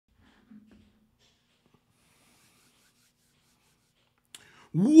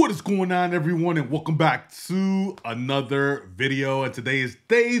What is going on, everyone, and welcome back to another video. And today is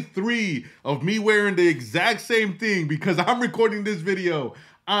day 3 of me wearing the exact same thing because I'm recording this video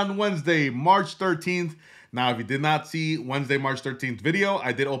on Wednesday, March 13th. Now, if you did not see Wednesday, March 13th video,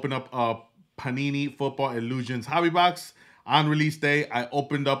 I did open up a Panini Football Illusions hobby box. On release day, I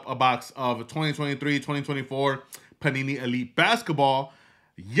opened up a box of 2023-2024 Panini Elite Basketball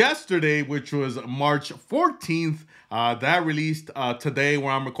yesterday, which was March 14th. That released today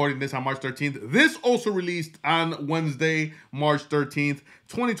where I'm recording this on March 13th. This also released on Wednesday, March 13th,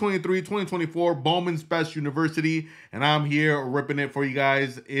 2023-2024 Bowman'S Best University. And I'm here ripping it for you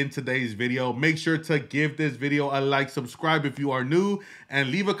guys in today's video. Make sure to give this video a like, subscribe if you are new,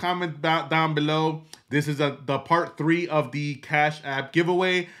 and leave a comment down below. This is the part 3 of the Cash App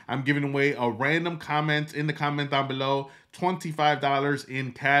giveaway. I'm giving away a random comment in the comment down below, $25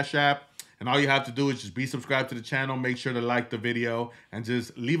 in Cash App. And all you have to do is just be subscribed to the channel, make sure to like the video, and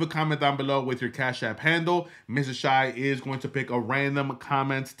just leave a comment down below with your Cash App handle. Mrs. Shy is going to pick a random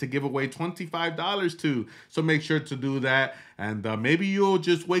comment to give away $25 to. So make sure to do that. And maybe you'll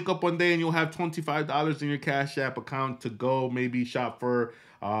just wake up one day and you'll have $25 in your Cash App account to go maybe shop for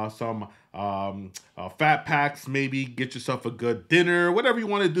some fat packs, maybe get yourself a good dinner, whatever you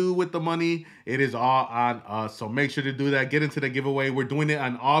want to do with the money. It is all on us, so make sure to do that. Get into the giveaway. We're doing it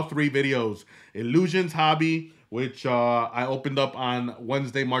on all 3 videos. Illusions Hobby, which I opened up on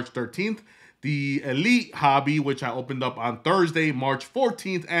Wednesday, March 13th. The Elite Hobby, which I opened up on Thursday, March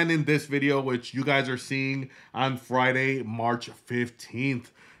 14th. And in this video, which you guys are seeing on Friday, March 15th.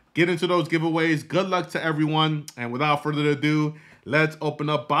 Get into those giveaways. Good luck to everyone. And without further ado, let's open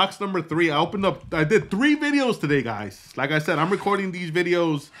up box number 3. I did 3 videos today, guys. Like I said, I'm recording these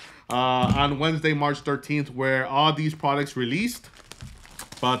videos on Wednesday, March 13th, where all these products released.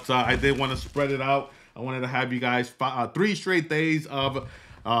 But I did want to spread it out. I wanted to have you guys 3 straight days of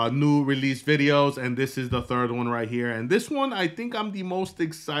new release videos, and this is the 3rd one right here. And this one I think I'm the most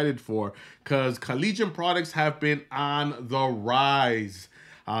excited for because collegiate products have been on the rise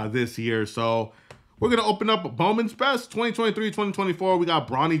this year. So we're going to open up Bowman'S Best 2023-2024. We got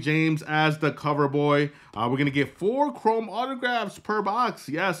Bronny James as the cover boy. We're going to get 4 chrome autographs per box.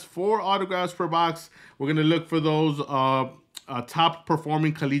 Yes, 4 autographs per box. We're going to look for those top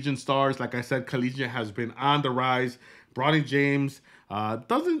performing collegiate stars. Like I said, collegiate has been on the rise. Bronny James I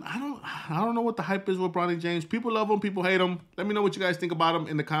don't know what the hype is with Bronny James. People love him, people hate him. Let me know what you guys think about him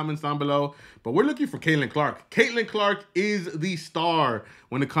in the comments down below. But we're looking for Caitlin Clark. Caitlin Clark is the star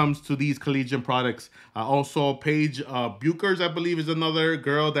when it comes to these collegiate products. Also, Paige Buchers, I believe, is another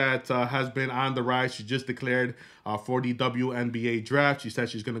girl that has been on the rise. She just declared for the WNBA draft. She said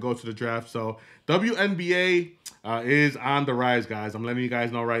she's going to go to the draft. So WNBA is on the rise, guys. I'm letting you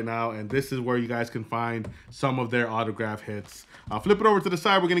guys know right now. And this is where you guys can find some of their autograph hits. Flip it over to the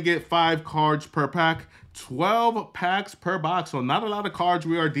side. We're going to get 5 cards per pack, 12 packs per box. So not a lot of cards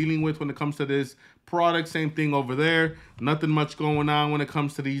we are dealing with when it comes to this product. Same thing over there. Nothing much going on when it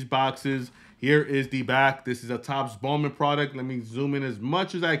comes to these boxes. Here is the back. This is a Topps Bowman product. Let me zoom in as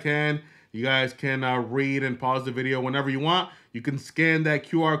much as I can. You guys can read and pause the video whenever you want. You can scan that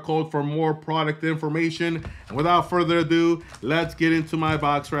QR code for more product information. And without further ado, let's get into my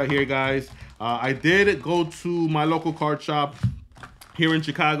box right here, guys. I did go to my local card shop here in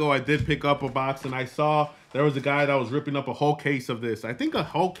Chicago. I did pick up a box, and I saw there was a guy that was ripping up a whole case of this. I think a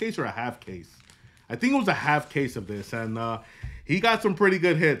whole case or a half case. I think it was a half case of this, and he got some pretty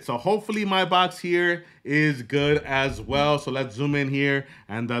good hits. So hopefully my box here is good as well. So let's zoom in here,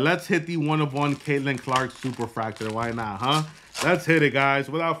 and let's hit the 1/1 Caitlin Clark Superfractor. Why not, huh? Let's hit it, guys.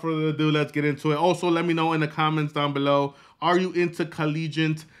 Without further ado, let's get into it. Also, let me know in the comments down below, are you into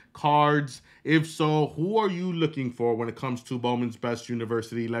collegiate cards? If so, who are you looking for when it comes to Bowman'S Best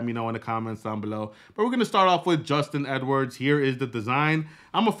University? Let me know in the comments down below. But we're going to start off with Justin Edwards. Here is the design.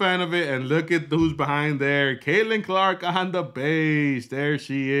 I'm a fan of it. And look at who's behind there. Caitlin Clark on the base. There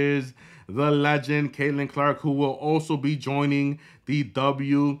she is. The legend, Caitlin Clark, who will also be joining the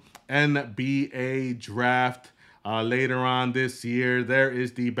WNBA draft later on this year. There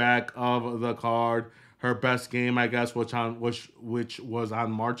is the back of the card. Her best game, I guess, which was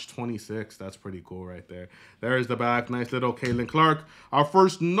on March 26th. That's pretty cool right there. There is the back. Nice little Caitlin Clark. Our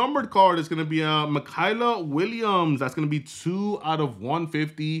first numbered card is going to be Makayla Williams. That's going to be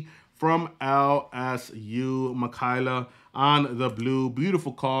 2/150 from LSU. Makayla on the blue.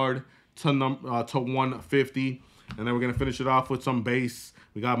 Beautiful card to 150. And then we're going to finish it off with some base.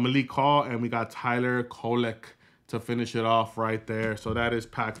 We got Malik Hall and we got Tyler Kolek to finish it off right there. So that is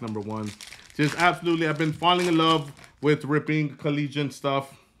pack number 1. Just absolutely, I've been falling in love with ripping collegiate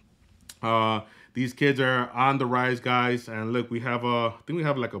stuff. These kids are on the rise, guys. And look, I think we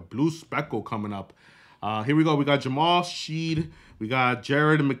have like a blue speckle coming up. Here we go. We got Jamal Sheed. We got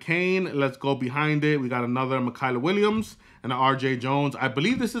Jared McCain. Let's go behind it. We got another Mikaela Williams and an RJ Jones. I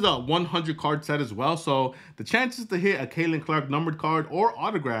believe this is a 100 card set as well. So the chances to hit a Caitlin Clark numbered card or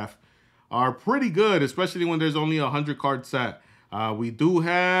autograph are pretty good, especially when there's only a 100 card set. We do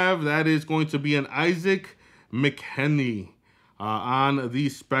have, that is going to be an Isaac McKenney on the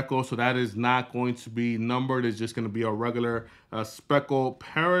speckle. So that is not going to be numbered. It's just going to be a regular speckle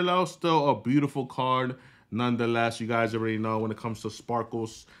parallel. Still a beautiful card. Nonetheless, you guys already know when it comes to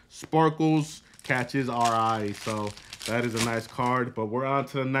sparkles catches our eye. So that is a nice card. But we're on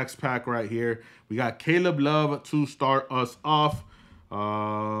to the next pack right here. We got Caleb Love to start us off.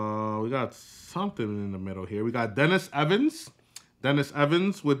 We got something in the middle here. We got Dennis Evans. Dennis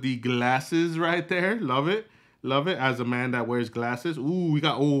Evans with the glasses right there. Love it. Love it. As a man that wears glasses. Ooh,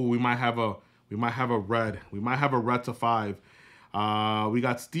 we might have a red. We might have a red to 5. We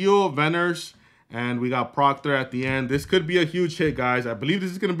got Steele Venners and we got Proctor at the end. This could be a huge hit, guys. I believe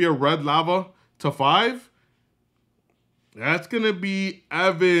this is going to be a red lava to 5. That's going to be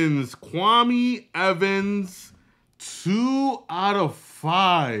Evans. Kwame Evans. 2 out of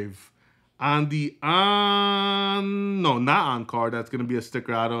 5 on the no, not on card. That's gonna be a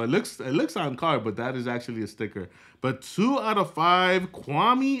sticker auto. It looks on card, but that is actually a sticker. But 2 out of 5,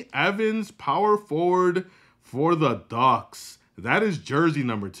 Kwame Evans, power forward for the Ducks. That is jersey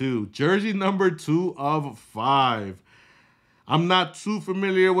number 2. Jersey number 2 of 5. I'm not too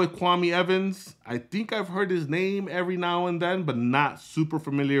familiar with Kwame Evans. I think I've heard his name every now and then, but not super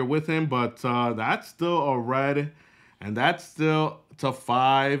familiar with him. But that's still a red. And that's still to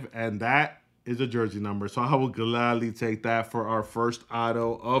 5, and that is a jersey number. So I will gladly take that for our first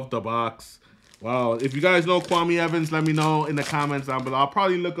auto of the box. Wow, if you guys know Kwame Evans, let me know in the comments down below. I'll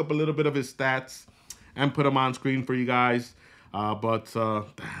probably look up a little bit of his stats and put them on screen for you guys. But 2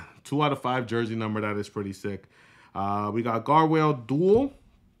 out of 5 jersey number, that is pretty sick. We got Garwell Duel,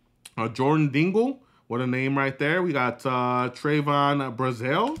 Jordan Dingle. What a name right there. We got Trayvon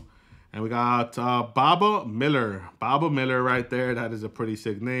Brazil. And we got Baba Miller. Baba Miller right there. That is a pretty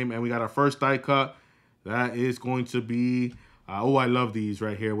sick name. And we got our first die cut. That is going to be... oh, I love these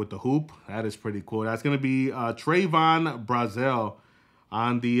right here with the hoop. That is pretty cool. That's going to be Trayvon Brazil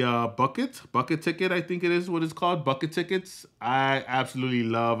on the bucket ticket, I think it is what it's called. Bucket tickets. I absolutely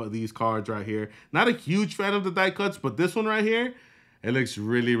love these cards right here. Not a huge fan of the die cuts, but this one right here, it looks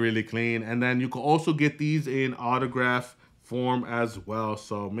really, really clean. And then you can also get these in autograph form as well.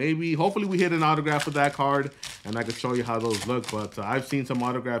 So maybe, hopefully we hit an autograph of that card and I can show you how those look. But I've seen some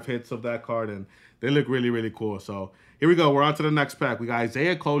autograph hits of that card and they look really, really cool. So here we go. We're on to the next pack. We got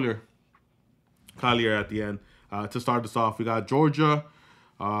Isaiah Collier at the end to start this off. We got Georgia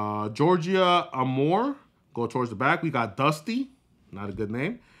Amore. Go towards the back. We got Dusty. Not a good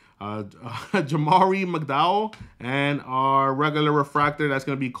name. Jamari McDowell. And our regular refractor, that's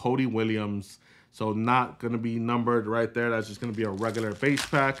going to be Cody Williams. So not going to be numbered right there. That's just going to be a regular base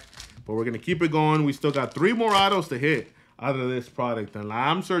pack. But we're going to keep it going. We still got 3 more autos to hit out of this product. And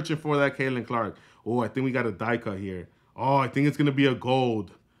I'm searching for that Caitlin Clark. Oh, I think we got a die cut here. Oh, I think it's going to be a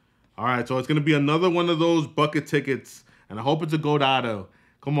gold. All right, so it's going to be another one of those bucket tickets. And I hope it's a gold auto.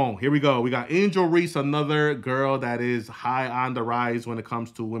 Come on, here we go. We got Angel Reese, another girl that is high on the rise when it comes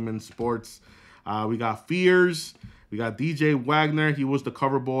to women's sports. We got Fears. We got DJ Wagner. He was the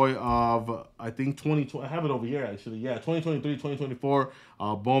cover boy of, I think, 2020. I have it over here, actually. Yeah, 2023, 2024,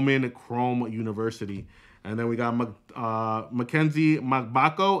 Bowman Chrome University. And then we got Mackenzie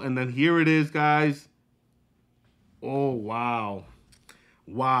Magbako. And then here it is, guys. Oh, wow.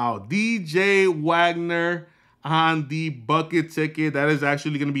 Wow. DJ Wagner on the bucket ticket. That is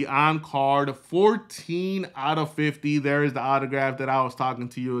actually going to be on card. 14 out of 50. There is the autograph that I was talking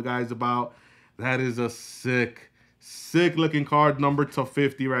to you guys about. That is a sick looking card, number to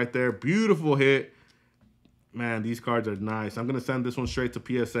 50 right there. Beautiful hit. Man, these cards are nice. I'm going to send this one straight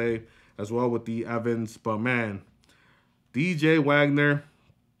to PSA as well with the Evans. But man, DJ Wagner,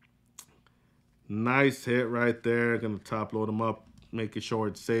 nice hit right there. Going to top load them up, making sure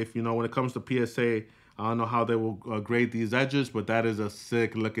it's safe. You know, when it comes to PSA, I don't know how they will grade these edges, but that is a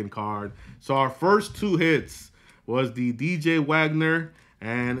sick looking card. So our first 2 hits was the DJ Wagner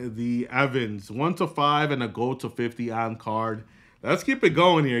and the Evans. 1 to 5 and a gold to 50 on card. Let's keep it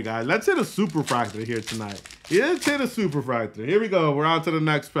going here, guys. Let's hit a super fractor here tonight. Let's hit a super fractor. Here we go. We're on to the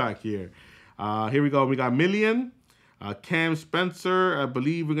next pack here. Here we go. We got Million, Cam Spencer. I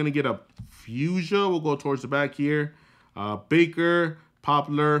believe we're going to get a Fuchsia. We'll go towards the back here. Baker,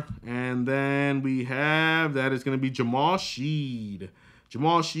 Poplar. And then we have, that is going to be Jamal Sheed.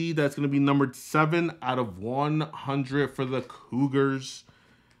 Jamal Sheed, that's going to be numbered 7 out of 100 for the Cougars.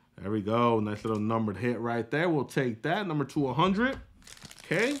 There we go. Nice little numbered hit right there. We'll take that. Number 2/100.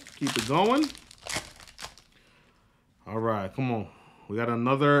 Okay, keep it going. All right, come on. We got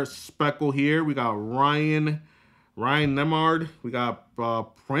another speckle here. We got Ryan Nemard. We got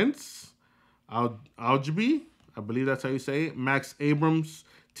Prince Aljabi. I believe that's how you say it. Max Abrams,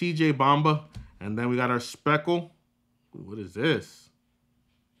 TJ Bamba. And then we got our speckle. What is this?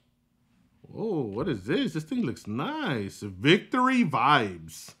 Oh, what is this? This thing looks nice. Victory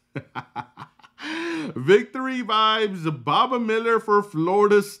Vibes. Victory Vibes. Baba Miller for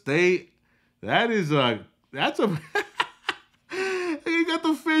Florida State. That's a... You got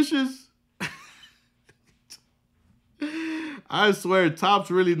the fishes. I swear,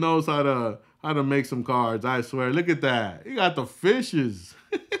 Topps really knows how to make some cards. I swear. Look at that. You got the fishes.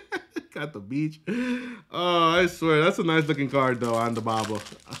 Got the beach. Oh, I swear. That's a nice looking card, though, on the Baba.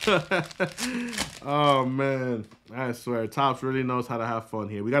 Oh, man. I swear. Topps really knows how to have fun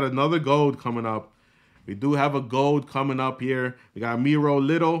here. We got another gold coming up. We do have a gold coming up here. We got Miro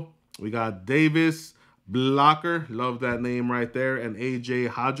Little. We got Davis Blocker. Love that name right there. And AJ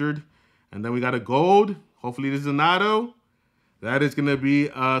Hodgard. And then we got a gold. Hopefully this is an auto. That is going to be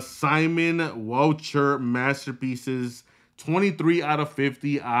Simon Woucher Masterpieces. 23 out of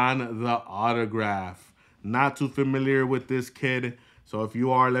 50 on the autograph. Not too familiar with this kid. So if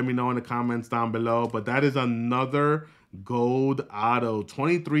you are, let me know in the comments down below. But that is another gold auto.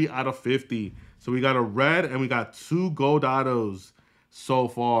 23 out of 50. So we got a red and we got 2 gold autos so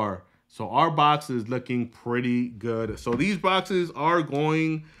far. So our box is looking pretty good. So these boxes are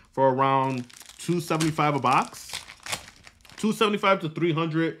going for around $275 a box. $275 to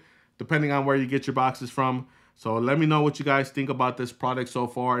 $300, depending on where you get your boxes from. So let me know what you guys think about this product so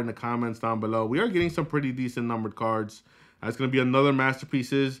far in the comments down below. We are getting some pretty decent numbered cards. That's going to be another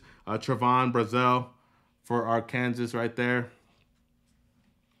Masterpieces. Trevon Brazil for our Kansas right there.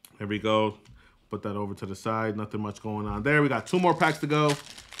 There we go. Put that over to the side. Nothing much going on there. We got 2 more packs to go.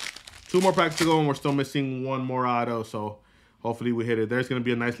 2 more packs to go, and we're still missing 1 more auto. So hopefully we hit it. There's going to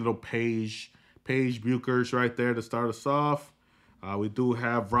be a nice little Paige Buchers right there to start us off. We do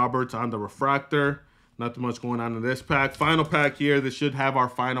have Roberts on the refractor. Nothing much going on in this pack. Final pack here. This should have our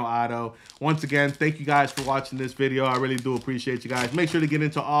final auto. Once again, thank you guys for watching this video. I really do appreciate you guys. Make sure to get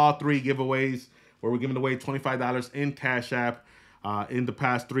into all 3 giveaways where we're giving away $25 in Cash App in the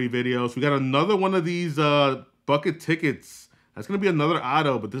past 3 videos. We got another one of these bucket tickets. That's going to be another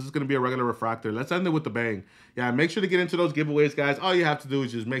auto, but this is going to be a regular refractor. Let's end it with the bang. Yeah, make sure to get into those giveaways, guys. All you have to do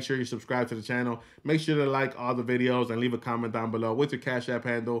is just make sure you subscribe to the channel. Make sure to like all the videos and leave a comment down below with your Cash App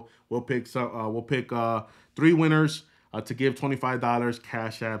handle. We'll pick 3 winners to give $25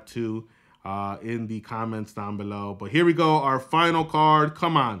 Cash App to in the comments down below. But here we go, our final card.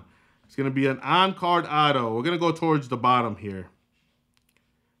 Come on. It's going to be an on-card auto. We're going to go towards the bottom here.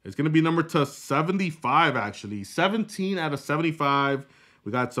 It's going to be number to 75, actually. 17 out of 75.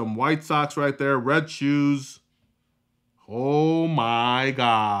 We got some White Sox right there. Red shoes. Oh, my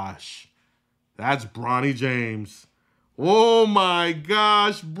gosh. That's Bronny James. Oh, my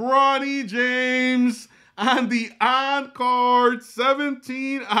gosh. Bronny James on the on-card.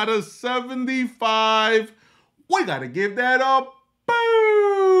 17 out of 75. We got to give that a boom.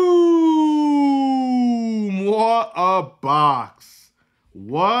 What a box.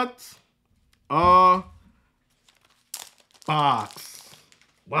 What a box.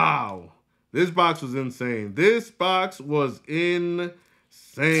 Wow. This box was insane. This box was insane.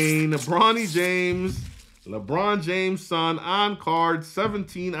 LeBron James' son on card,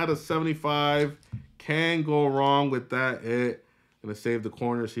 17 out of 75. Can't go wrong with that hit. Gonna save the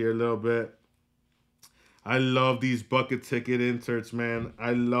corners here a little bit. I love these bucket ticket inserts, man.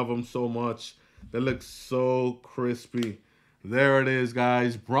 I love them so much. They look so crispy. There it is,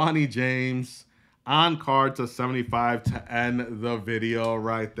 guys. Bronny James on card to 75 to end the video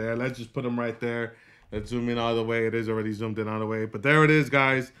right there. Let's just put him right there. Let's zoom in all the way. It is already zoomed in all the way. But there it is,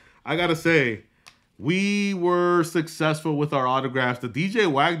 guys. I got to say, we were successful with our autographs. The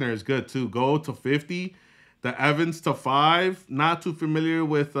DJ Wagner is good, too. Gold to 50. The Evans to 5. Not too familiar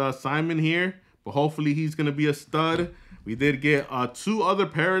with Simon here, but hopefully he's going to be a stud. We did get 2 other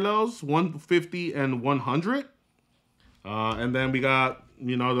parallels, 150 and 100. And then we got,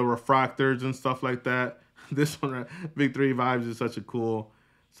 you know, the refractors and stuff like that. This one, Victory Vibes, is such a cool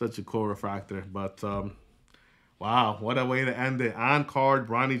refractor. But wow, what a way to end it. On card,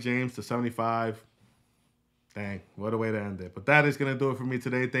 Bronny James to 75. Dang, what a way to end it. But that is going to do it for me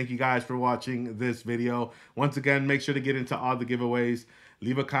today. Thank you guys for watching this video. Once again, make sure to get into all the giveaways.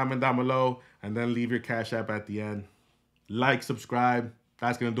 Leave a comment down below, and then leave your Cash App at the end. Like, subscribe,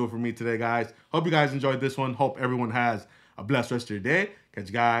 That's going to do it for me today, guys. Hope you guys enjoyed this one. Hope everyone has a blessed rest of your day. Catch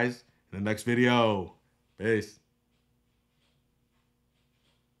you guys in the next video. Peace.